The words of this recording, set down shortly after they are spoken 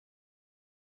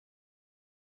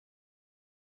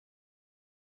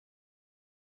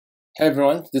Hey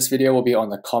everyone, this video will be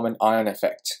on the common ion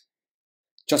effect.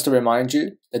 Just to remind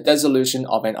you, the dissolution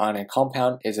of an ionic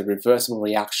compound is a reversible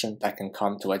reaction that can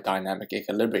come to a dynamic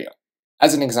equilibrium.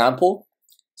 As an example,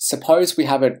 suppose we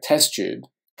have a test tube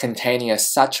containing a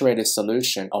saturated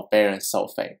solution of barium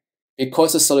sulfate.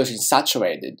 Because the solution is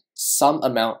saturated, some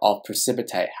amount of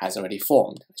precipitate has already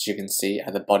formed, as you can see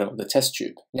at the bottom of the test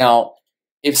tube. Now,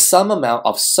 if some amount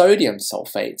of sodium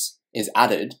sulfate is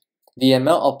added, the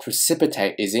amount of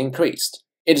precipitate is increased.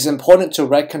 It is important to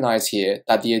recognize here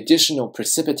that the additional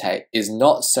precipitate is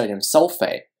not sodium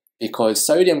sulfate because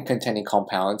sodium-containing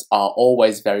compounds are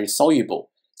always very soluble,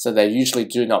 so they usually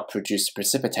do not produce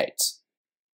precipitates.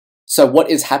 So what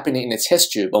is happening in the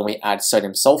test tube when we add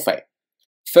sodium sulfate?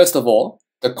 First of all,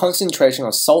 the concentration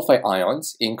of sulfate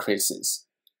ions increases.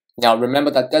 Now remember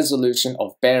that dissolution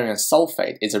of barium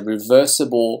sulfate is a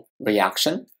reversible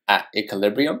reaction at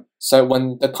equilibrium. So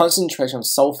when the concentration of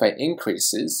sulfate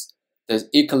increases, the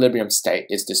equilibrium state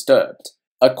is disturbed.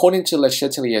 According to Le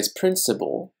Chatelier's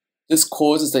principle, this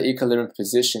causes the equilibrium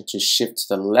position to shift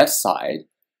to the left side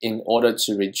in order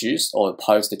to reduce or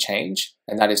oppose the change,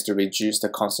 and that is to reduce the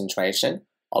concentration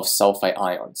of sulfate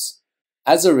ions.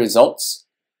 As a result,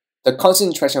 the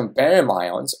concentration of barium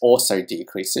ions also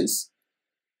decreases,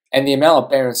 and the amount of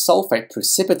barium sulfate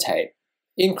precipitate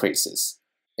increases.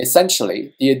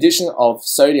 Essentially, the addition of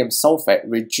sodium sulfate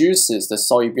reduces the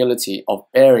solubility of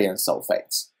barium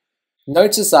sulfate.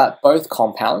 Notice that both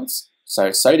compounds,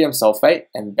 so sodium sulfate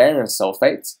and barium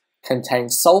sulfate, contain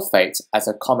sulfate as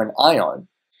a common ion,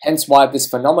 hence why this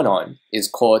phenomenon is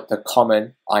called the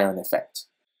common ion effect.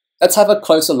 Let's have a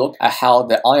closer look at how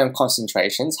the ion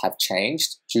concentrations have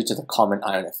changed due to the common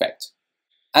ion effect.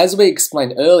 As we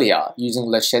explained earlier using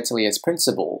Le Chatelier's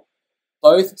principle,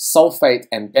 both sulfate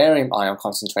and barium ion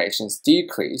concentrations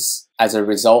decrease as a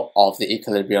result of the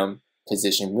equilibrium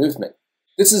position movement.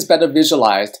 This is better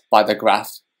visualized by the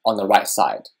graph on the right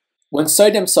side. When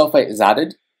sodium sulfate is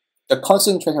added, the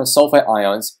concentration of sulfate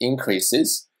ions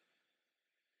increases,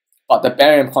 but the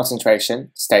barium concentration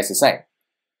stays the same.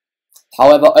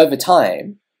 However, over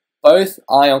time, both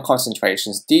ion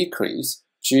concentrations decrease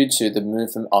due to the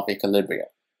movement of equilibrium.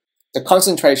 The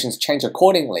concentrations change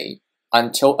accordingly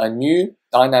until a new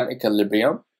dynamic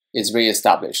equilibrium is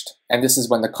re-established, and this is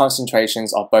when the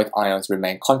concentrations of both ions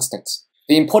remain constant.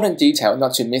 The important detail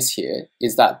not to miss here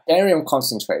is that barium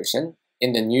concentration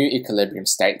in the new equilibrium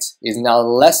state is now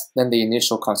less than the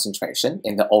initial concentration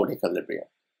in the old equilibrium,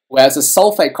 whereas the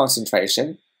sulfate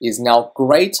concentration is now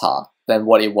greater than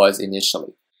what it was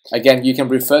initially. Again, you can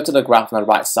refer to the graph on the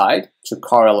right side to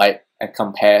correlate and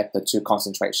compare the two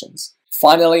concentrations.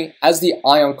 Finally, as the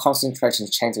ion concentration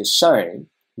change is shown,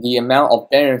 the amount of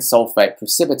barium sulfate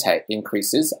precipitate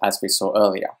increases as we saw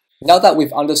earlier. Now that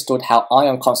we've understood how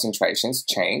ion concentrations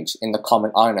change in the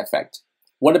common ion effect,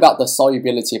 what about the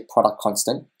solubility product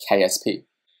constant, Ksp?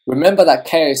 Remember that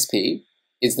Ksp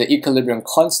is the equilibrium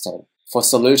constant for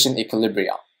solution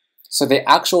equilibria, so the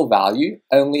actual value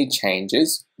only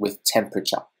changes with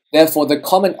temperature. Therefore, the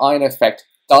common ion effect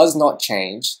does not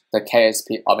change the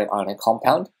Ksp of an ionic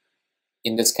compound,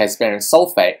 in this case barium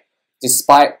sulfate,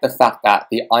 despite the fact that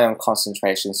the ion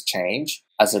concentrations change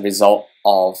as a result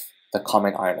of the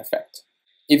common ion effect.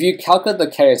 If you calculate the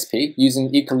Ksp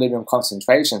using equilibrium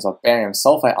concentrations of barium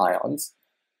sulfate ions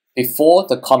before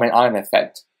the common ion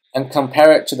effect and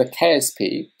compare it to the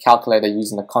Ksp calculated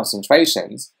using the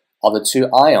concentrations of the two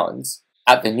ions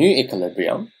at the new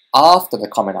equilibrium after the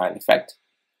common ion effect,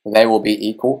 they will be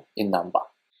equal in number.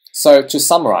 So to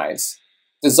summarize,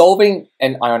 dissolving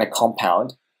an ionic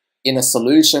compound in a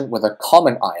solution with a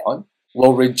common ion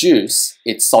will reduce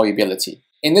its solubility.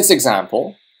 In this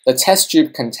example, the test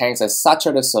tube contains a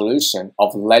saturated solution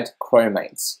of lead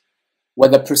chromates, where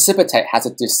the precipitate has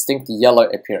a distinct yellow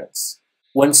appearance.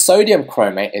 When sodium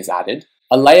chromate is added,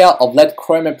 a layer of lead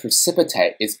chromate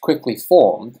precipitate is quickly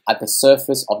formed at the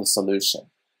surface of the solution.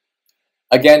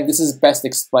 Again, this is best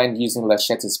explained using Le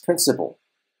Chatelier's principle.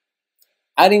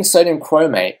 Adding sodium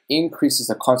chromate increases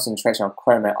the concentration of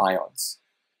chromate ions,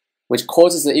 which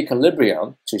causes the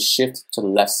equilibrium to shift to the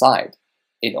left side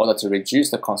in order to reduce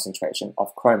the concentration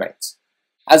of chromate.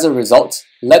 As a result,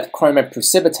 lead chromate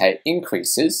precipitate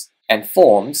increases and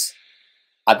forms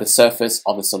at the surface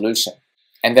of the solution,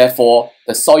 and therefore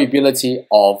the solubility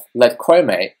of lead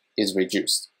chromate is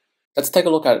reduced. Let's take a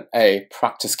look at a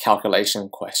practice calculation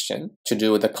question to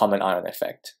do with the common ion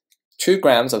effect. 2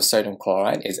 grams of sodium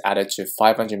chloride is added to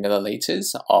 500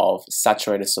 milliliters of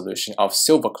saturated solution of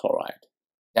silver chloride.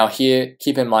 Now here,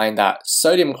 keep in mind that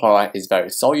sodium chloride is very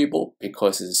soluble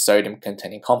because it's a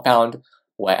sodium-containing compound,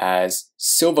 whereas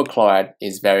silver chloride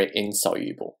is very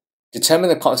insoluble. Determine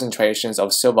the concentrations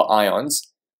of silver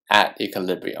ions at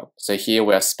equilibrium. So here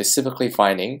we are specifically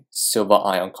finding silver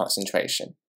ion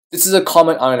concentration. This is a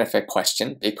common ion effect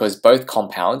question because both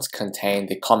compounds contain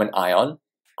the common ion,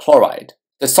 chloride.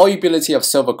 The solubility of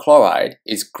silver chloride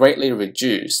is greatly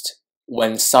reduced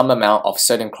when some amount of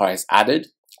sodium chloride is added,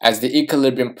 as the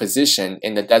equilibrium position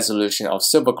in the dissolution of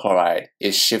silver chloride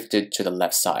is shifted to the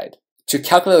left side. To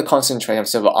calculate the concentration of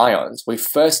silver ions, we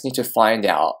first need to find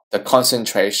out the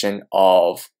concentration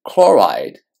of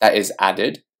chloride that is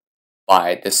added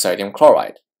by the sodium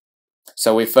chloride.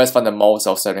 So we first find the moles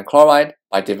of sodium chloride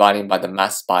by dividing by the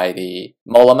mass by the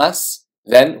molar mass.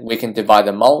 Then we can divide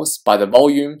the moles by the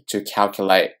volume to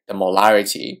calculate the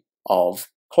molarity of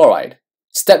chloride.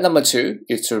 Step number 2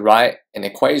 is to write an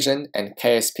equation and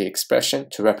KSP expression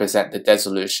to represent the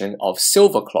dissolution of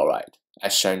silver chloride,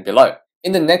 as shown below.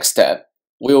 In the next step,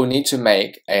 we will need to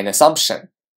make an assumption.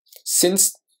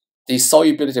 Since the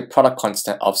solubility product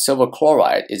constant of silver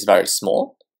chloride is very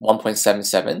small,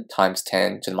 1.77 times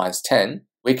 10 to the minus 10,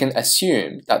 we can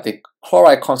assume that the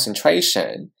chloride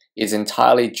concentration is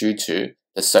entirely due to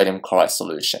the sodium chloride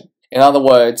solution. In other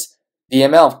words, the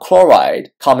amount of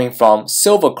chloride coming from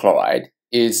silver chloride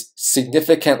is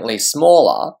significantly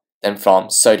smaller than from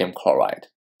sodium chloride.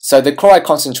 So the chloride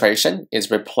concentration is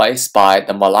replaced by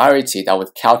the molarity that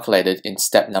was calculated in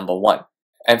step number 1.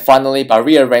 And finally, by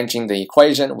rearranging the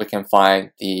equation, we can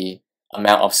find the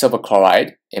amount of silver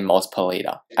chloride in moles per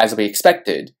liter. As we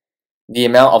expected, the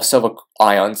amount of silver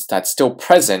ions that's still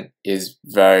present is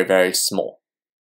very, very small.